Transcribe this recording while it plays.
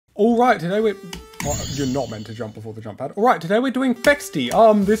Alright, today we're... Well, you're not meant to jump before the jump pad. Alright, today we're doing Fexty.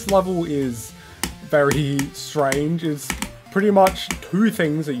 This level is very strange. It's pretty much two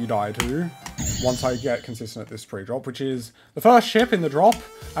things that you die to once I get consistent at this pre-drop, which is the first ship in the drop,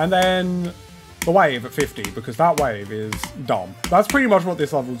 and then the wave at 50, because that wave is dumb. That's pretty much what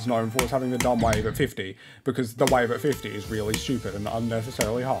this level is known for, is having the dumb wave at 50, because the wave at 50 is really stupid and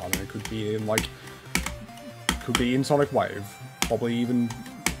unnecessarily hard, and it could be in, like, could be in Sonic Wave, probably even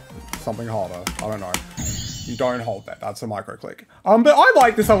something harder, I don't know. You don't hold that, that's a micro click. But I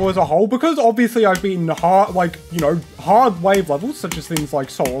like this level as a whole, because obviously I've been hard, like, you know, hard wave levels, such as things like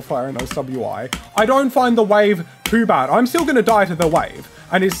Solar Flare and OSWI. I don't find the wave too bad. I'm still gonna die to the wave,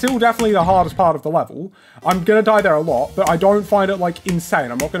 and it's still definitely the hardest part of the level. I'm gonna die there a lot, but I don't find it, like,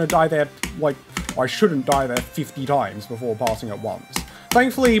 insane. I'm not gonna die there, like, I shouldn't die there 50 times before passing it once.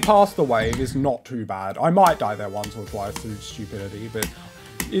 Thankfully, past the wave is not too bad. I might die there once or twice through stupidity, but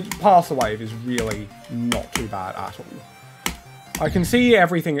past the wave is really not too bad at all. I can see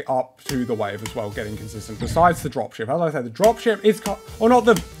everything up to the wave as well getting consistent, besides the dropship. As I said, the dropship is, or not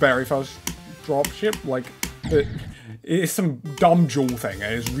the very first dropship, like, it's some dumb jewel thing.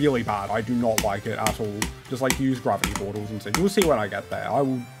 It is really bad. I do not like it at all. Just, like, use gravity portals instead. You'll see when I get there.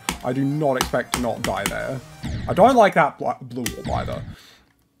 I do not expect to not die there. I don't like that blue orb either.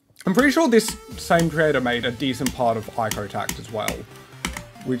 I'm pretty sure this same creator made a decent part of Ico Tact as well,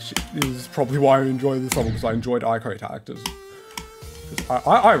 which is probably why I enjoy this level, because I enjoyed Ico Tact.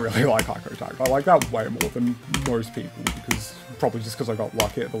 I really like Ico Tact. I like that way more than most people, because probably just because I got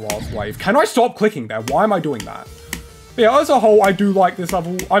lucky at the last wave. Can I stop clicking there? Why am I doing that? But yeah, as a whole, I do like this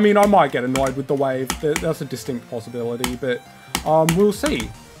level. I mean, I might get annoyed with the wave. That's a distinct possibility, but we'll see.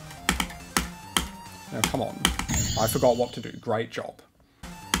 Now, come on. I forgot what to do. Great job.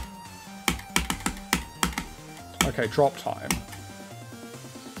 Okay, drop time.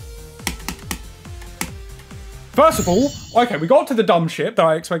 First of all, okay, we got to the dumb ship that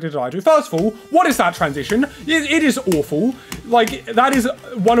I expected to die to. First of all, what is that transition? It is awful. Like, that is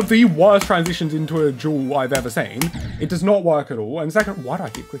one of the worst transitions into a jewel I've ever seen. It does not work at all. And second, why do I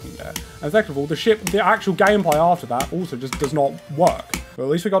keep clicking there? And second of all, the actual gameplay after that also just does not work. But at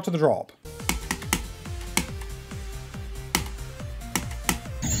least we got to the drop.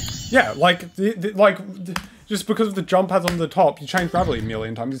 Yeah, like, just because of the jump pads on the top, you change gravity a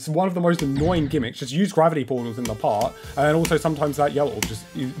million times. It's one of the most annoying gimmicks. Just use gravity portals in the part, and also sometimes that yellow just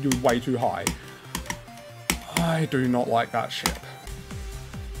you're way too high. I do not like that ship.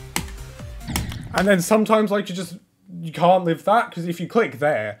 And then sometimes, like, you can't live that, because if you click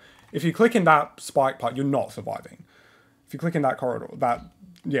there, if you click in that spike part, you're not surviving. If you click in that corridor, that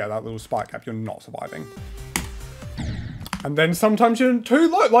little spike gap, you're not surviving. And then sometimes you're too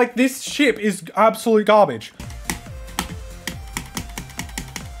low. Like, this ship is absolute garbage.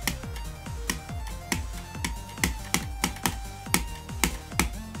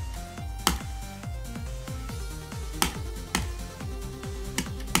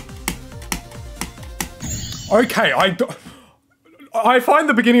 Okay, I find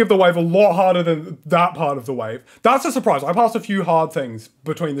the beginning of the wave a lot harder than that part of the wave. That's a surprise. I passed a few hard things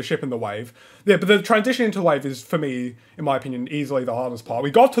between the ship and the wave. Yeah, but the transition into the wave is, for me, in my opinion, easily the hardest part. We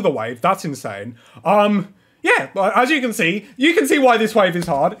got to the wave. That's insane. Yeah, as you can see why this wave is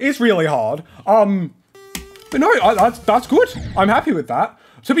hard. It's really hard. But no, that's good. I'm happy with that.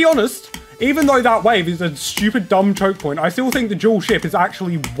 To be honest, even though that wave is a stupid, dumb choke point, I still think the dual ship is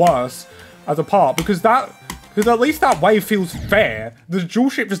actually worse as a part, because at least that wave feels fair. The dual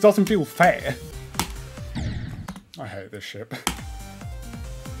ship just doesn't feel fair. I hate this ship.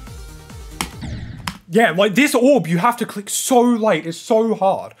 Yeah, like this orb, you have to click so late. It's so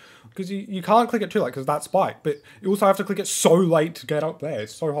hard. Because you can't click it too late because of that spike. But you also have to click it so late to get up there.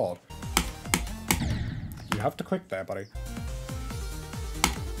 It's so hard. You have to click there, buddy.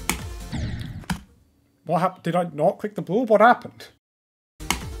 What happened? Did I not click the blue orb? What happened?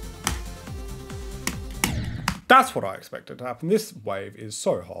 That's what I expected to happen. This wave is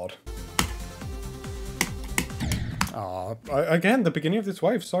so hard. Again, the beginning of this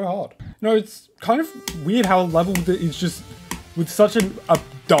wave is so hard. No, it's kind of weird how a level that is just with such a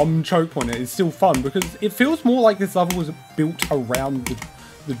dumb choke point is still fun, because it feels more like this level was built around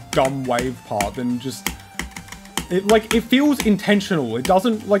the dumb wave part than just... It feels intentional. It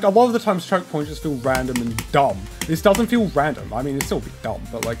doesn't, like, a lot of the times choke points just feel random and dumb. This doesn't feel random. I mean, it's still a bit dumb,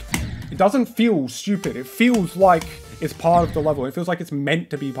 but, like, it doesn't feel stupid. It feels like it's part of the level. It feels like it's meant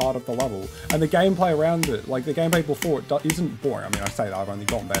to be part of the level. And the gameplay around it, like the gameplay before it isn't boring. I mean, I say that, I've only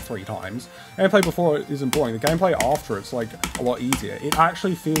gotten there 3 times. Gameplay before it isn't boring. The gameplay after it's like a lot easier. It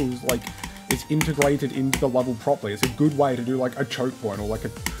actually feels like it's integrated into the level properly. It's a good way to do like a choke point or like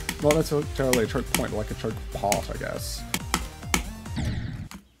a Not necessarily a choke point, but like a choke part, I guess.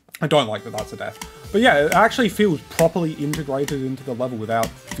 I don't like that that's a death. But yeah, it actually feels properly integrated into the level without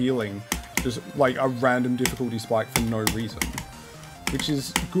feeling just like a random difficulty spike for no reason. Which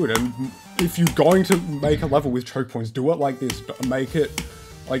is good, and if you're going to make a level with choke points, do it like this. Make it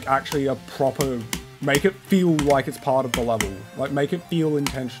like actually a proper, make it feel like it's part of the level. Like make it feel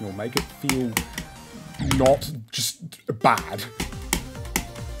intentional, make it feel not just bad.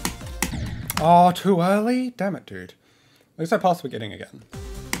 Oh, too early? Damn it, dude. At least I passed the beginning again.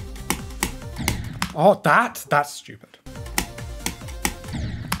 Oh, that's stupid.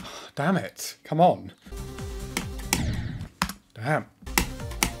 Damn it. Come on. Damn.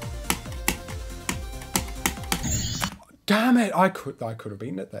 Damn it. I could have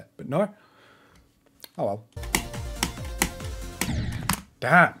beaten it there, but no. Oh well.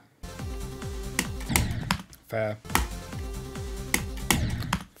 Damn. Fair.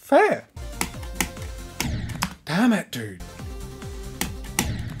 Fair. Damn it, dude.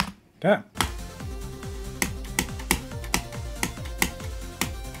 Damn.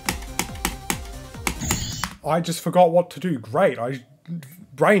 I just forgot what to do. Great.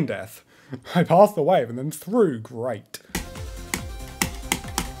 Brain death. I passed the wave and then through. Great.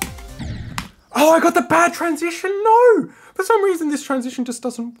 Oh, I got the bad transition. No! For some reason, this transition just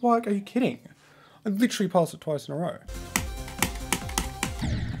doesn't work. Are you kidding? I literally passed it twice in a row.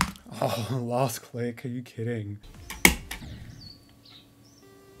 Oh, last click. Are you kidding?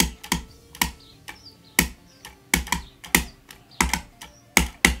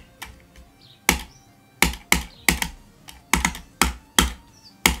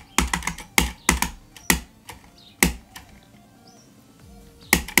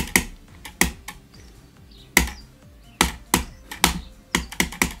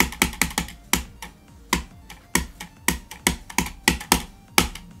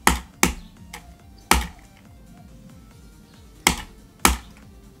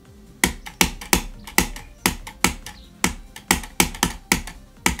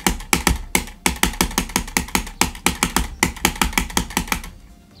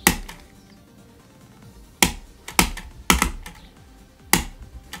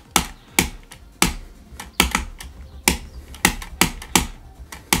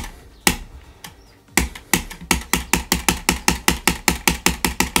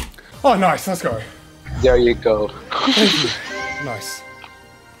 Oh, nice. Let's go. There you go. Thank you. Nice.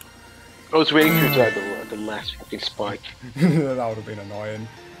 I was waiting for you to have the last fucking spike. That would have been annoying.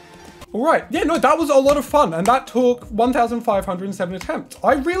 Alright, yeah, no, that was a lot of fun, and that took 1,507 attempts.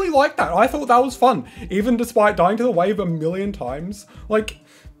 I really liked that. I thought that was fun, even despite dying to the wave a million times. Like,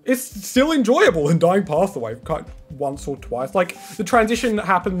 it's still enjoyable and dying past the wave once or twice. Like, the transition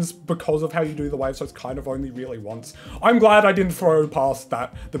happens because of how you do the wave, so it's kind of only really once. I'm glad I didn't throw past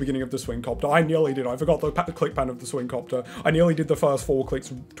that, the beginning of the swing copter. I nearly did. I forgot the click pan of the swing copter. I nearly did the first 4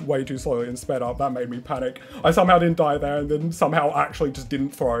 clicks way too slowly and sped up. That made me panic. I somehow didn't die there and then somehow actually just didn't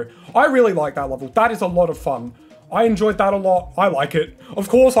throw. I really like that level. That is a lot of fun. I enjoyed that a lot. I like it. Of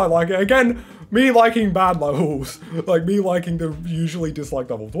course I like it. Again, me liking bad levels. Like me liking the usually disliked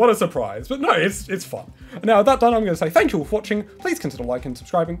levels. What a surprise. But no, it's fun. Now, with that done, I'm going to say thank you all for watching. Please consider liking and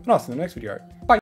subscribing, and I'll see you in the next video. Bye.